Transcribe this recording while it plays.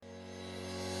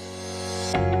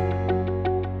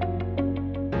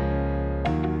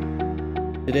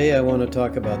Today I want to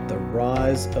talk about the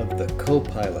rise of the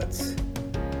Copilots.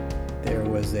 There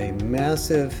was a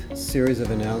massive series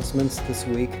of announcements this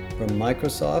week from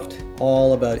Microsoft,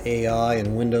 all about AI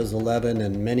and Windows 11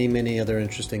 and many other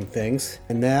interesting things.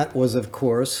 And that was, of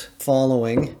course,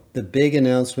 following the big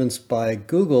announcements by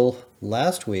Google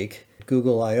last week,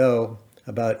 Google I/O,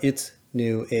 about its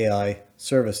new AI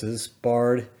services,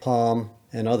 Bard, Palm,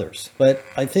 and others. But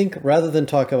I think rather than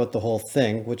talk about the whole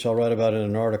thing, which I'll write about in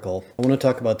an article, I want to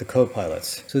talk about the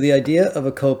Copilots. So the idea of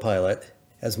a Copilot,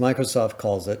 as Microsoft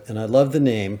calls it, and I love the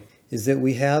name, is that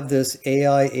we have this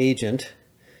AI agent.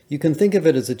 You can think of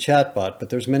it as a chatbot, but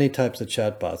there's many types of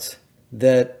chatbots,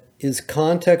 that is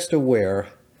context aware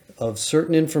of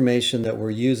certain information that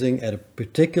we're using at a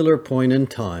particular point in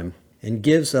time and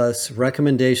gives us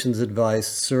recommendations, advice,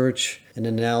 search, and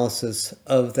analysis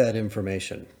of that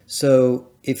information. So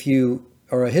if you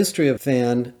are a history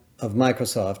fan of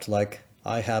Microsoft, like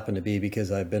I happen to be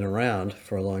because I've been around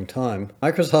for a long time,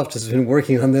 Microsoft has been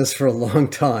working on this for a long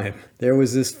time. There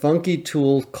was this funky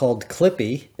tool called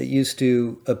Clippy that used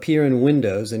to appear in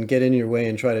Windows and get in your way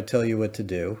and try to tell you what to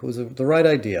do. It was the right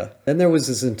idea. Then there was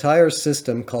this entire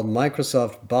system called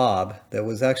Microsoft Bob that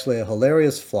was actually a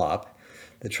hilarious flop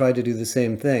that tried to do the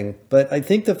same thing. But I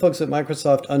think the folks at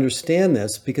Microsoft understand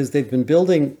this because they've been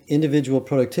building individual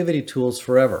productivity tools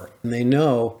forever. And they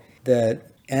know that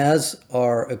as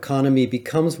our economy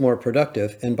becomes more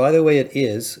productive, and by the way it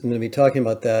is, I'm going to be talking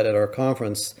about that at our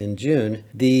conference in June,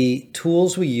 the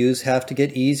tools we use have to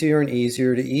get easier and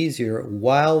easier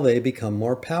while they become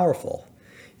more powerful.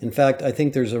 In fact, I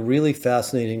think there's a really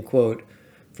fascinating quote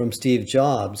from Steve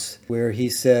Jobs where he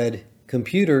said,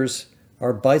 "Computers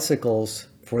are bicycles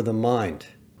for the mind."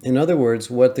 In other words,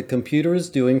 what the computer is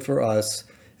doing for us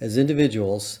as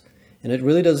individuals, and it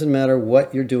really doesn't matter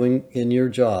what you're doing in your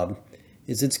job,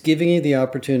 is it's giving you the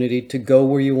opportunity to go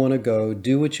where you want to go,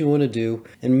 do what you want to do,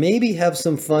 and maybe have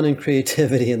some fun and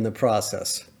creativity in the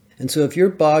process. And so if you're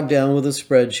bogged down with a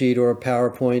spreadsheet or a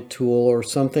PowerPoint tool or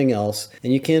something else,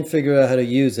 and you can't figure out how to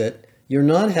use it, you're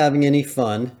not having any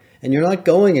fun and you're not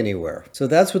going anywhere. So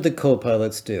that's what the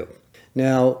Copilots do.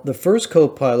 Now, the first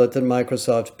Copilot that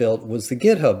Microsoft built was the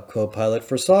GitHub Copilot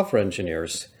for software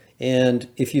engineers. And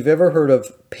if you've ever heard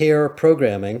of pair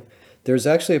programming, there's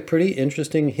actually a pretty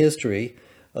interesting history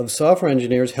of software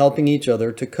engineers helping each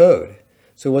other to code.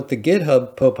 So what the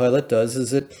GitHub Copilot does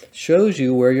is it shows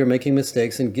you where you're making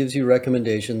mistakes and gives you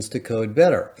recommendations to code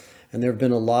better. And there have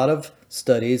been a lot of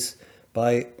studies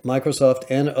by Microsoft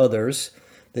and others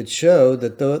that show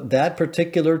that that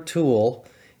particular tool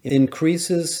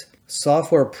increases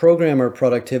software programmer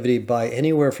productivity by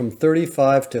anywhere from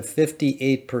 35 to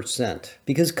 58%.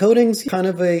 Because coding's kind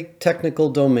of a technical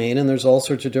domain and there's all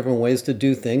sorts of different ways to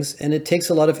do things and it takes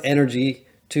a lot of energy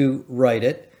to write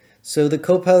it. So the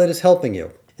Copilot is helping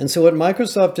you. And so what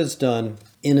Microsoft has done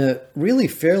in a really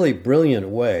fairly brilliant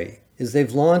way is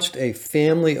they've launched a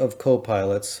family of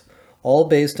Copilots all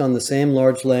based on the same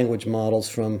large language models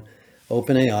from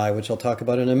OpenAI, which I'll talk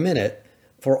about in a minute,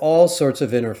 for all sorts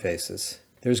of interfaces.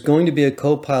 There's going to be a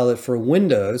Copilot for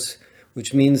Windows,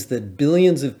 which means that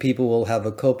billions of people will have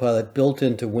a Copilot built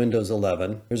into Windows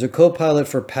 11. There's a Copilot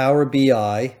for Power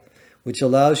BI, which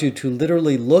allows you to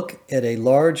literally look at a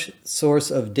large source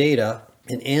of data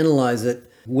and analyze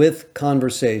it with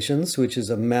conversations, which is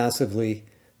a massively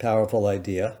powerful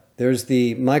idea. There's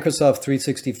the Microsoft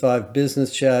 365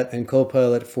 Business Chat and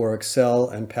Copilot for Excel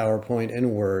and PowerPoint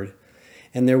and Word.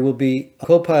 And there will be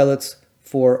Copilots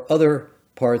for other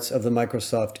parts of the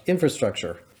Microsoft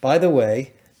infrastructure. By the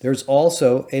way, there's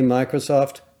also a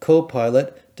Microsoft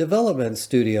Copilot development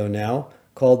studio now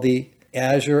called the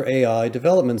Azure AI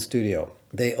Development Studio.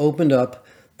 They opened up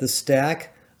the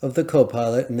stack of the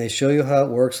Copilot and they show you how it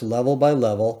works level by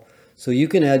level. So you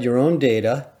can add your own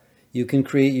data, you can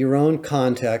create your own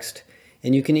context,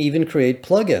 and you can even create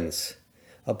plugins.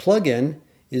 A plugin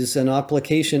is an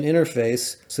application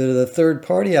interface so that a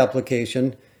third-party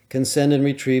application can send and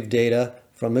retrieve data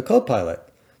from the Copilot.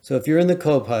 So if you're in the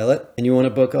Copilot and you want to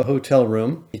book a hotel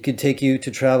room, it could take you to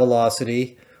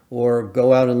Travelocity or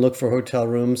go out and look for hotel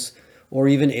rooms or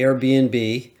even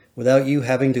Airbnb without you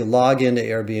having to log into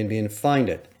Airbnb and find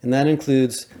it. And that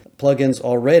includes plugins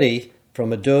already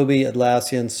from Adobe,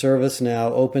 Atlassian,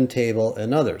 ServiceNow, OpenTable,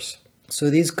 and others.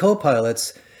 So these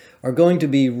Copilots are going to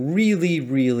be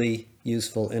really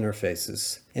useful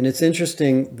interfaces. And it's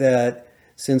interesting that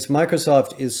since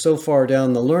Microsoft is so far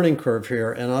down the learning curve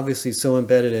here and obviously so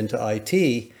embedded into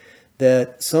IT,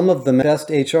 that some of the best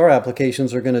HR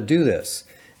applications are going to do this.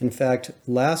 In fact,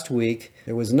 last week,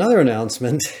 there was another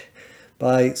announcement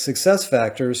by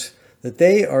SuccessFactors that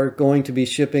they are going to be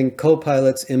shipping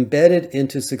Copilots embedded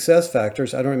into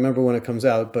SuccessFactors. I don't remember when it comes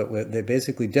out, but they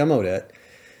basically demoed it,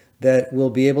 that will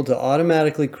be able to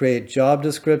automatically create job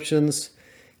descriptions,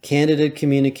 candidate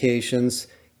communications,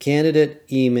 candidate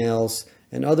emails,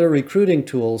 and other recruiting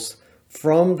tools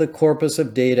from the corpus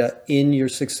of data in your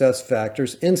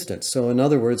SuccessFactors instance. So in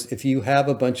other words, if you have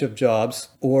a bunch of jobs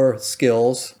or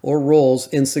skills or roles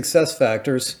in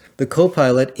SuccessFactors, the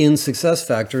Copilot in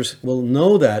SuccessFactors will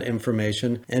know that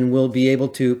information and will be able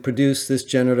to produce this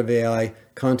generative AI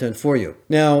content for you.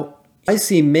 Now, I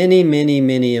see many, many,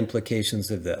 many implications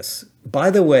of this.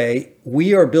 By the way,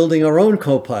 we are building our own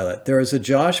Copilot. There is a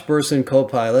Josh Bersin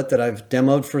Copilot that I've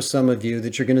demoed for some of you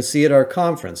that you're going to see at our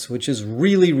conference, which is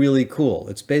really, really cool.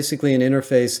 It's basically an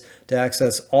interface to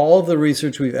access all of the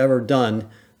research we've ever done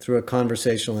through a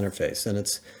conversational interface, and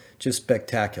it's just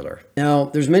spectacular. Now,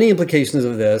 there's many implications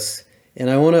of this, and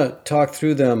I want to talk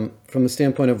through them from the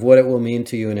standpoint of what it will mean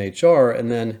to you in HR,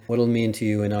 and then what it'll mean to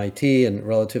you in IT and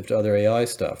relative to other AI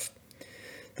stuff.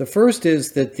 The first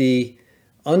is that the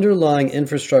underlying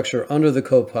infrastructure under the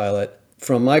Copilot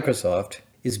from Microsoft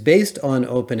is based on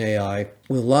OpenAI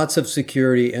with lots of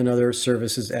security and other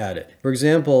services added. For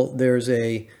example, there's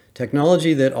a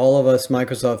technology that all of us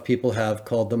Microsoft people have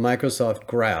called the Microsoft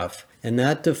Graph, and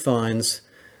that defines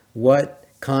what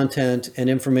content and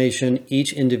information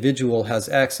each individual has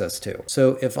access to.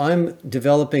 So if I'm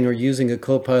developing or using a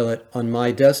Copilot on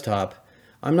my desktop,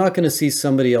 I'm not going to see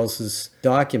somebody else's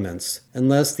documents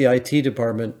unless the IT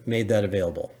department made that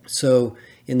available. So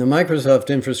in the Microsoft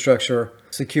infrastructure,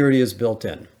 security is built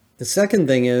in. The second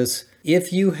thing is,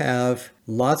 if you have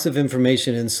lots of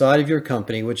information inside of your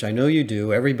company, which I know you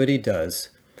do, everybody does,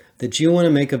 that you want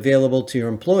to make available to your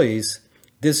employees,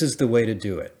 this is the way to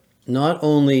do it. Not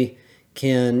only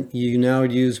can you now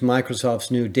use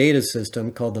Microsoft's new data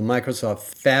system called the Microsoft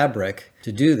Fabric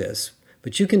to do this,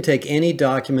 but you can take any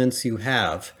documents you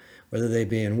have, whether they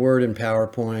be in Word and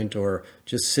PowerPoint or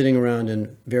just sitting around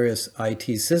in various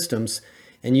IT systems,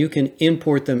 and you can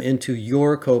import them into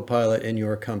your Copilot in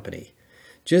your company.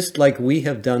 Just like we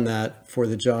have done that for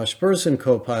the Josh Bersin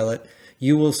Copilot,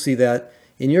 you will see that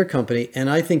in your company, and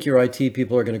I think your IT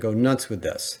people are going to go nuts with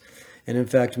this. And in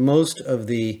fact, most of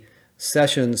the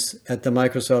sessions at the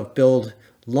Microsoft Build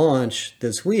launch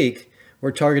this week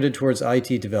were targeted towards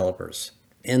IT developers.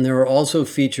 And there are also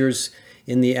features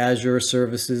in the Azure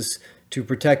services to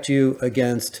protect you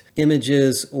against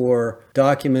images or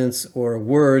documents or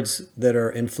words that are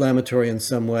inflammatory in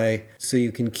some way, so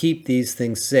you can keep these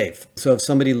things safe. So if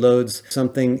somebody loads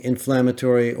something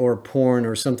inflammatory or porn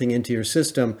or something into your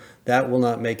system, that will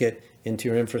not make it into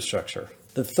your infrastructure.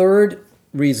 The third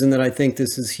reason that I think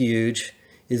this is huge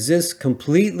is this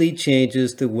completely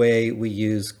changes the way we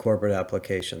use corporate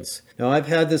applications. Now, I've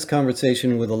had this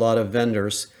conversation with a lot of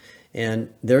vendors,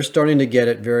 and they're starting to get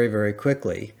it very, very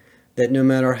quickly, that no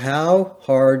matter how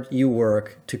hard you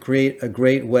work to create a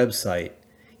great website,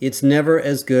 it's never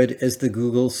as good as the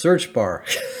Google search bar.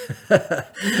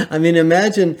 I mean,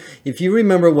 imagine if you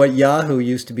remember what Yahoo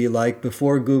used to be like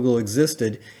before Google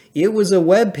existed. It was a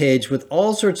web page with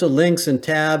all sorts of links and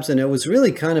tabs, and it was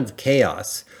really kind of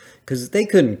chaos, because they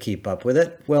couldn't keep up with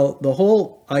it. Well, the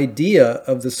whole idea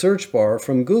of the search bar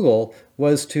from Google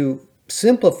was to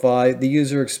simplify the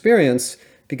user experience,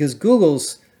 because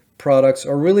Google's products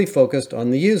are really focused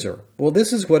on the user. Well,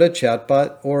 this is what a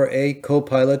chatbot or a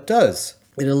Copilot does.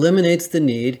 It eliminates the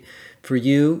need for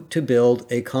you to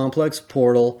build a complex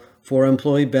portal for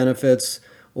employee benefits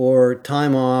or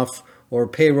time off or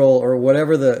payroll or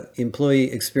whatever the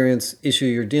employee experience issue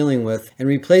you're dealing with, and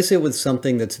replace it with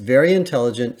something that's very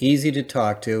intelligent, easy to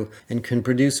talk to, and can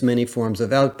produce many forms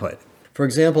of output. For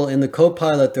example, in the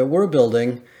Copilot that we're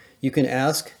building, you can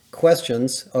ask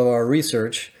questions of our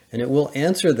research, and it will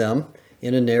answer them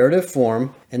in a narrative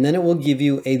form, and then it will give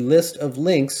you a list of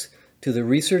links to the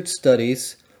research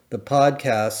studies, the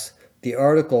podcasts, the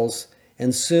articles,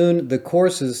 and soon the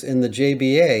courses in the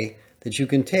JBA that you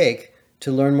can take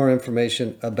to learn more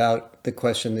information about the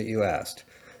question that you asked.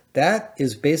 That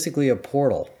is basically a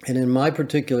portal. And in my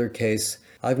particular case,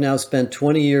 I've now spent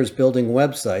 20 years building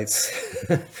websites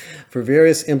for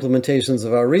various implementations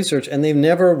of our research, and they've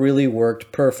never really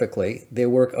worked perfectly. They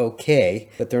work okay,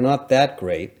 but they're not that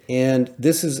great. And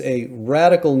this is a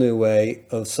radical new way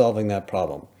of solving that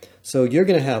problem. So you're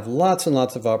going to have lots and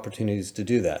lots of opportunities to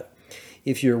do that.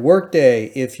 If you're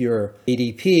Workday, if you're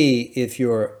ADP, if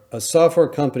you're a software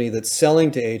company that's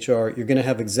selling to HR, you're going to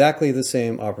have exactly the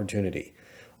same opportunity.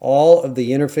 All of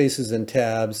the interfaces and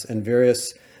tabs and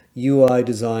various UI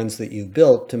designs that you've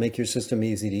built to make your system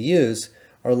easy to use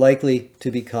are likely to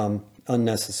become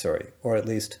unnecessary, or at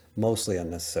least mostly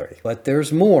unnecessary. But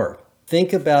there's more.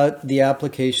 think about the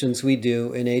applications we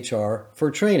do in HR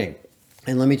for training.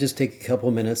 And let me just take a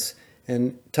couple minutes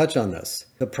and touch on this.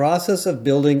 The process of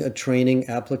building a training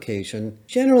application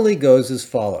generally goes as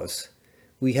follows.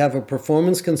 We have a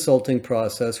performance consulting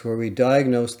process where we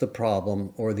diagnose the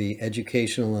problem or the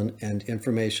educational and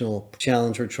informational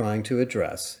challenge we're trying to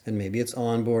address. And maybe it's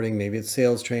onboarding, maybe it's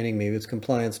sales training, maybe it's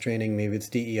compliance training, maybe it's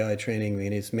DEI training,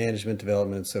 maybe it's management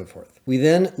development, and so forth. We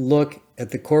then look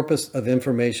at the corpus of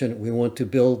information we want to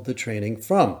build the training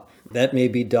from. That may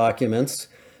be documents,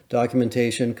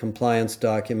 documentation, compliance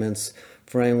documents,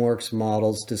 frameworks,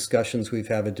 models, discussions we've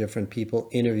had with different people,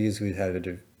 interviews we've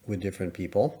had with different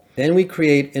people. Then we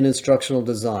create an instructional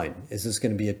design. Is this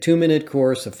going to be a 2-minute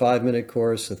course, a 5-minute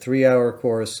course, a 3-hour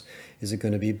course? Is it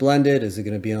going to be blended? Is it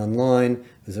going to be online?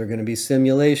 Is there going to be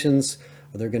simulations?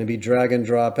 Are there going to be drag and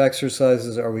drop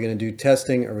exercises? Are we going to do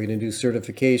testing? Are we going to do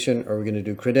certification? Are we going to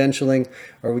do credentialing?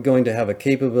 Are we going to have a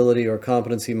capability or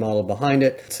competency model behind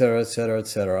it, et cetera, et cetera, et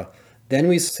cetera? Then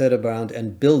we sit around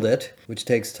and build it, which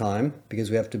takes time because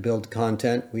we have to build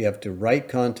content, we have to write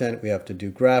content, we have to do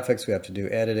graphics, we have to do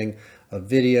editing of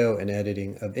video and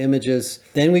editing of images.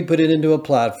 Then we put it into a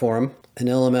platform, an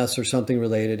LMS or something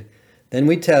related. Then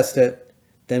we test it,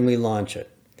 then we launch it.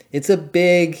 It's a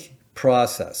big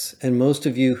process, and most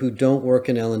of you who don't work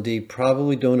in L&D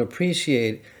probably don't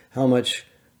appreciate how much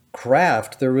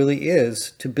craft there really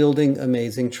is to building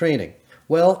amazing training.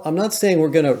 Well, I'm not saying we're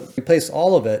going to replace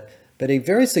all of it, but a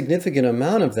very significant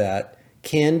amount of that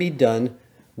can be done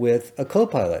with a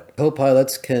Copilot.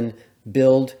 Copilots can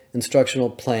build instructional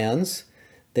plans.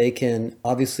 They can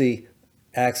obviously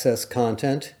access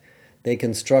content. They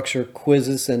can structure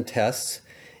quizzes and tests.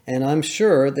 And I'm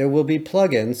sure there will be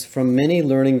plugins from many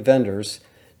learning vendors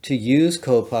to use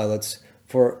Copilots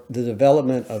for the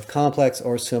development of complex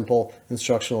or simple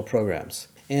instructional programs.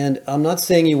 And I'm not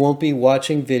saying you won't be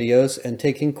watching videos and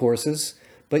taking courses,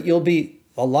 but you'll be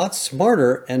a lot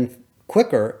smarter and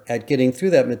quicker at getting through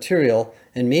that material,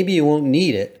 and maybe you won't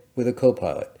need it with a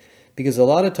Copilot. Because a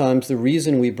lot of times the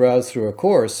reason we browse through a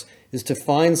course is to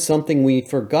find something we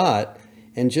forgot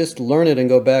and just learn it and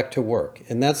go back to work.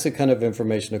 And that's the kind of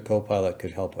information a Copilot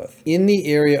could help with. In the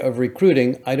area of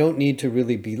recruiting, I don't need to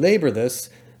really belabor this,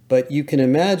 but you can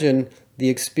imagine the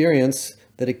experience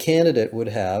that a candidate would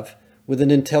have with an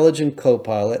intelligent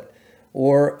Copilot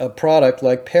or a product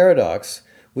like Paradox,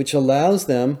 which allows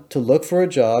them to look for a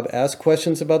job, ask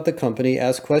questions about the company,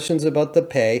 ask questions about the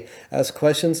pay, ask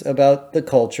questions about the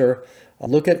culture,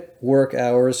 look at work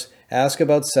hours, ask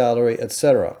about salary,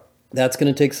 etc. That's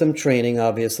going to take some training,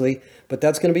 obviously, but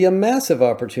that's going to be a massive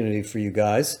opportunity for you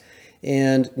guys.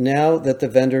 And now that the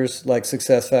vendors like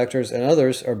SuccessFactors and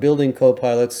others are building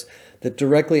Copilots that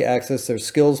directly access their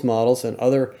skills models and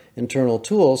other internal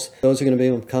tools, those are going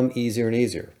to become easier and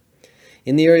easier.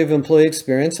 In the area of employee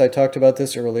experience, I talked about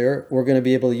this earlier, we're going to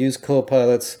be able to use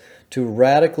Copilots to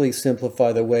radically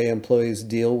simplify the way employees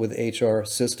deal with HR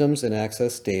systems and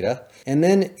access data. And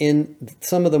then in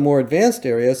some of the more advanced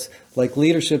areas, like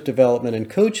leadership development and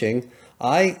coaching,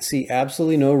 I see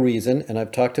absolutely no reason, and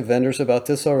I've talked to vendors about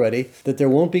this already, that there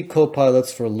won't be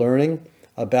Copilots for learning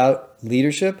about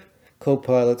leadership,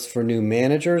 Copilots for new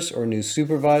managers or new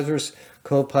supervisors,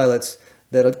 Copilots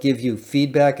that'll give you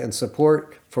feedback and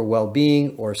support for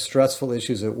well-being or stressful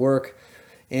issues at work,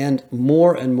 and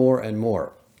more and more and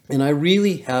more. And I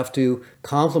really have to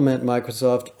compliment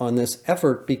Microsoft on this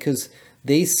effort because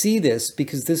they see this,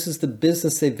 because this is the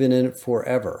business they've been in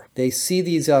forever. They see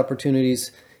these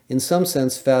opportunities in some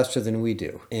sense faster than we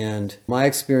do. And my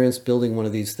experience building one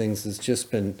of these things has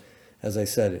just been, as I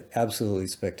said, absolutely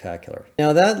spectacular.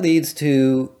 Now that leads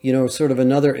to, sort of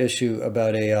another issue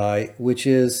about AI, which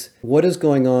is what is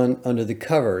going on under the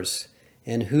covers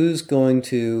and who's going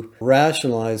to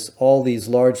rationalize all these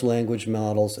large language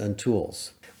models and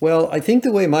tools. Well, I think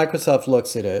the way Microsoft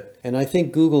looks at it, and I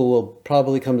think Google will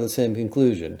probably come to the same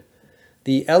conclusion,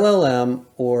 the LLM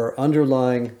or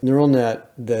underlying neural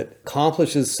net that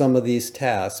accomplishes some of these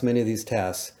tasks, many of these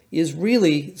tasks, is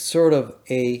really sort of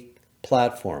a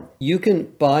platform. You can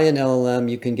buy an LLM,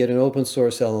 you can get an open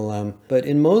source LLM, but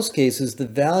in most cases, the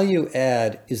value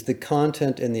add is the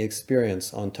content and the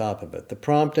experience on top of it. The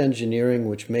prompt engineering,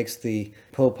 which makes the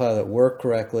Copilot work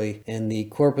correctly, and the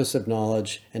corpus of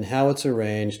knowledge and how it's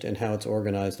arranged and how it's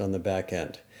organized on the back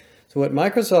end. So what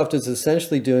Microsoft is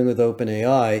essentially doing with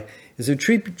OpenAI is they're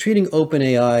treating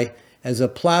OpenAI as a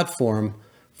platform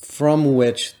from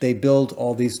which they build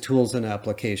all these tools and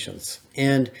applications.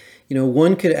 And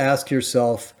one could ask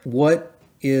yourself, what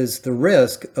is the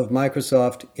risk of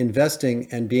Microsoft investing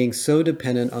and being so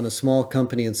dependent on a small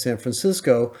company in San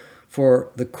Francisco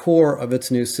for the core of its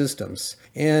new systems.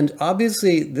 And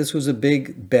obviously, this was a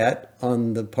big bet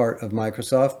on the part of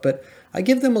Microsoft, but I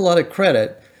give them a lot of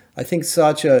credit. I think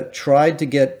Satya tried to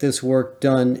get this work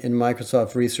done in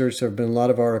Microsoft Research. There have been a lot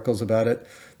of articles about it.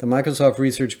 The Microsoft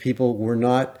Research people were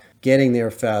not getting there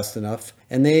fast enough,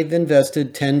 and they've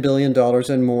invested $10 billion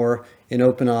and more in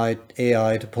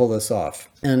OpenAI to pull this off.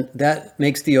 And that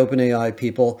makes the OpenAI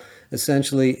people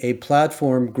essentially a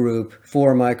platform group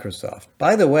for Microsoft.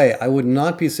 By the way, I would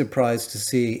not be surprised to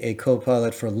see a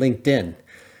Copilot for LinkedIn,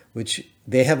 which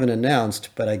they haven't announced,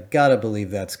 but I gotta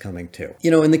believe that's coming too.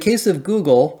 In the case of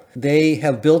Google, they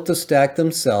have built the stack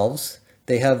themselves.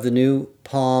 They have the new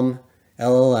Palm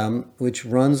LLM, which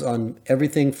runs on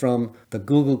everything from the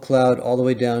Google Cloud all the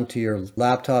way down to your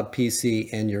laptop, PC,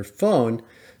 and your phone.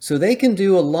 So they can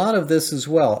do a lot of this as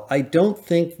well. I don't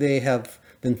think they have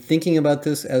been thinking about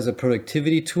this as a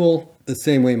productivity tool the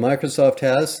same way Microsoft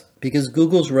has, because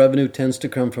Google's revenue tends to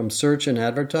come from search and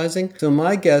advertising. So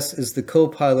my guess is the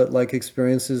Copilot-like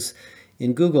experiences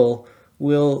in Google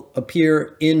will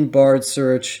appear in Bard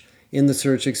search, in the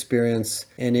search experience,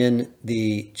 and in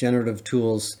the generative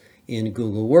tools in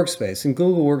Google Workspace. And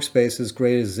Google Workspace, as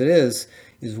great as it is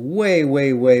way,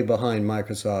 way, way behind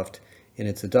Microsoft in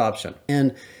its adoption.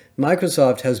 And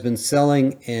Microsoft has been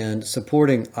selling and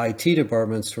supporting IT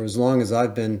departments for as long as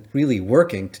I've been really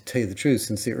working, to tell you the truth,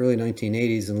 since the early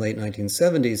 1980s and late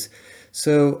 1970s.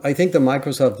 So I think the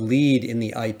Microsoft lead in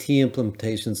the IT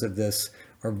implementations of this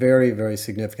are very, very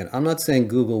significant. I'm not saying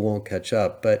Google won't catch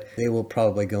up, but they will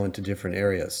probably go into different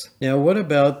areas. Now, what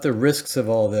about the risks of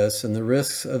all this and the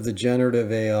risks of the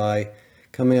generative AI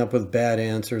coming up with bad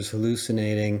answers,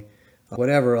 hallucinating,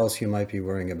 whatever else you might be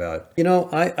worrying about?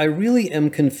 I really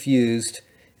am confused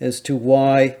as to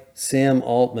why Sam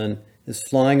Altman is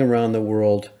flying around the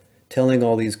world telling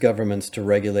all these governments to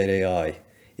regulate AI.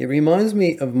 It reminds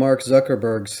me of Mark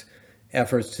Zuckerberg's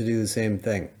efforts to do the same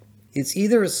thing. It's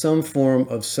either some form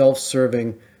of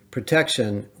self-serving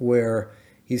protection where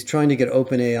he's trying to get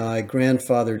OpenAI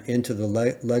grandfathered into the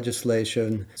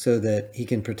legislation so that he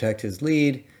can protect his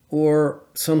lead, or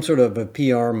some sort of a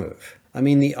PR move. I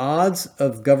mean, the odds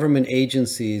of government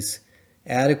agencies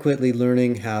adequately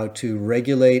learning how to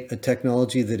regulate a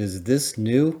technology that is this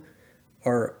new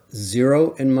are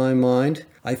zero in my mind.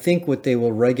 I think what they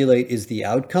will regulate is the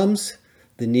outcomes,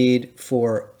 the need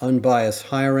for unbiased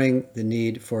hiring, the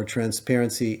need for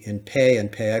transparency in pay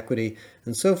and pay equity,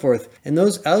 and so forth. And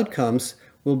those outcomes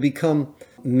will become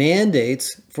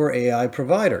mandates for AI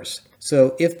providers.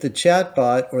 So if the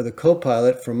chatbot or the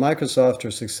Copilot from Microsoft or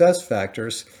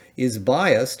SuccessFactors is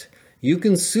biased, you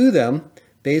can sue them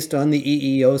based on the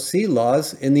EEOC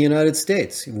laws in the United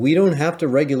States. We don't have to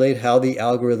regulate how the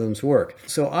algorithms work.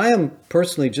 So I am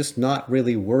personally just not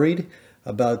really worried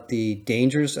about the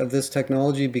dangers of this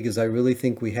technology, because I really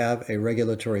think we have a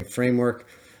regulatory framework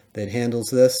that handles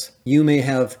this. You may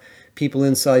have people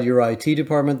inside your IT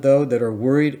department, though, that are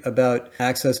worried about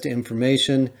access to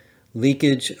information,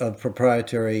 leakage of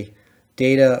proprietary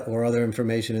data or other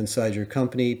information inside your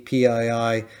company,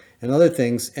 PII, and other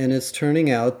things. And it's turning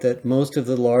out that most of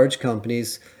the large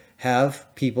companies have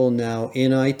people now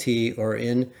in IT or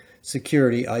in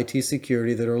security, IT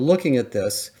security, that are looking at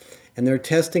this, and they're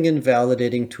testing and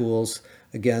validating tools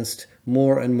against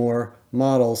more and more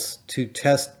models to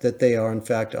test that they are in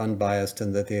fact unbiased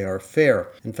and that they are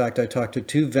fair. In fact, I talked to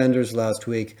 2 vendors last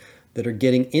week that are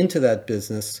getting into that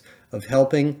business of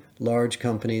helping large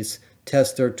companies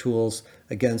test their tools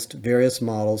against various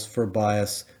models for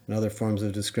bias and other forms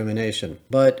of discrimination.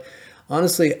 But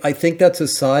honestly, I think that's a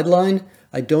sideline.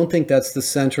 I don't think that's the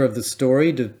center of the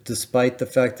story, despite the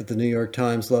fact that the New York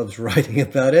Times loves writing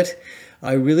about it.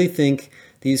 I really think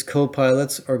these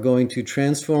copilots are going to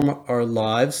transform our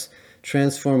lives,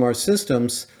 transform our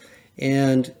systems,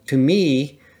 and to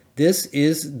me, this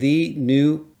is the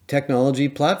new technology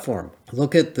platform.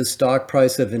 Look at the stock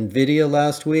price of NVIDIA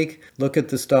last week. Look at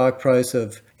the stock price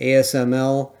of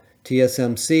ASML,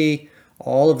 TSMC,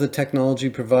 all of the technology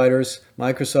providers,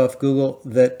 Microsoft, Google,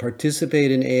 that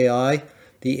participate in AI.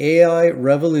 The AI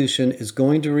revolution is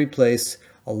going to replace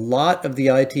a lot of the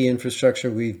IT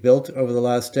infrastructure we've built over the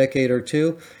last decade or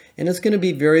two, and it's going to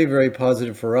be very, very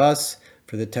positive for us,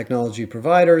 for the technology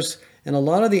providers, and a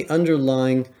lot of the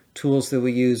underlying tools that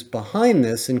we use behind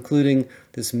this, including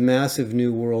this massive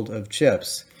new world of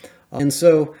chips. And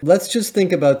so let's just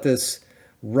think about this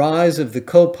rise of the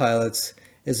copilots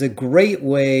as a great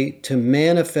way to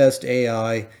manifest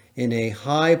AI in a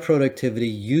high productivity,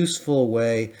 useful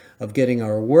way of getting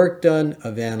our work done,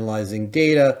 of analyzing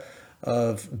data,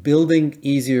 of building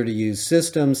easier to use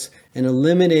systems, and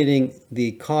eliminating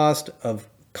the cost of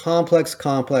complex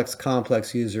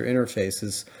user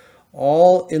interfaces,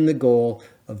 all in the goal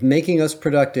of making us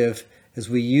productive as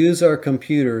we use our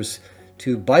computers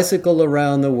to bicycle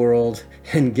around the world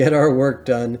and get our work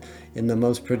done in the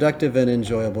most productive and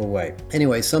enjoyable way.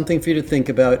 Anyway, something for you to think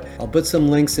about. I'll put some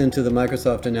links into the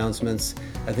Microsoft announcements.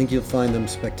 I think you'll find them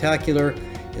spectacular.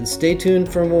 And stay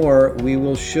tuned for more. We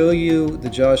will show you the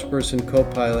Josh Bersin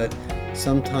Copilot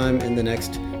sometime in the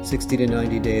next 60 to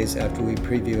 90 days after we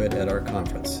preview it at our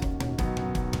conference.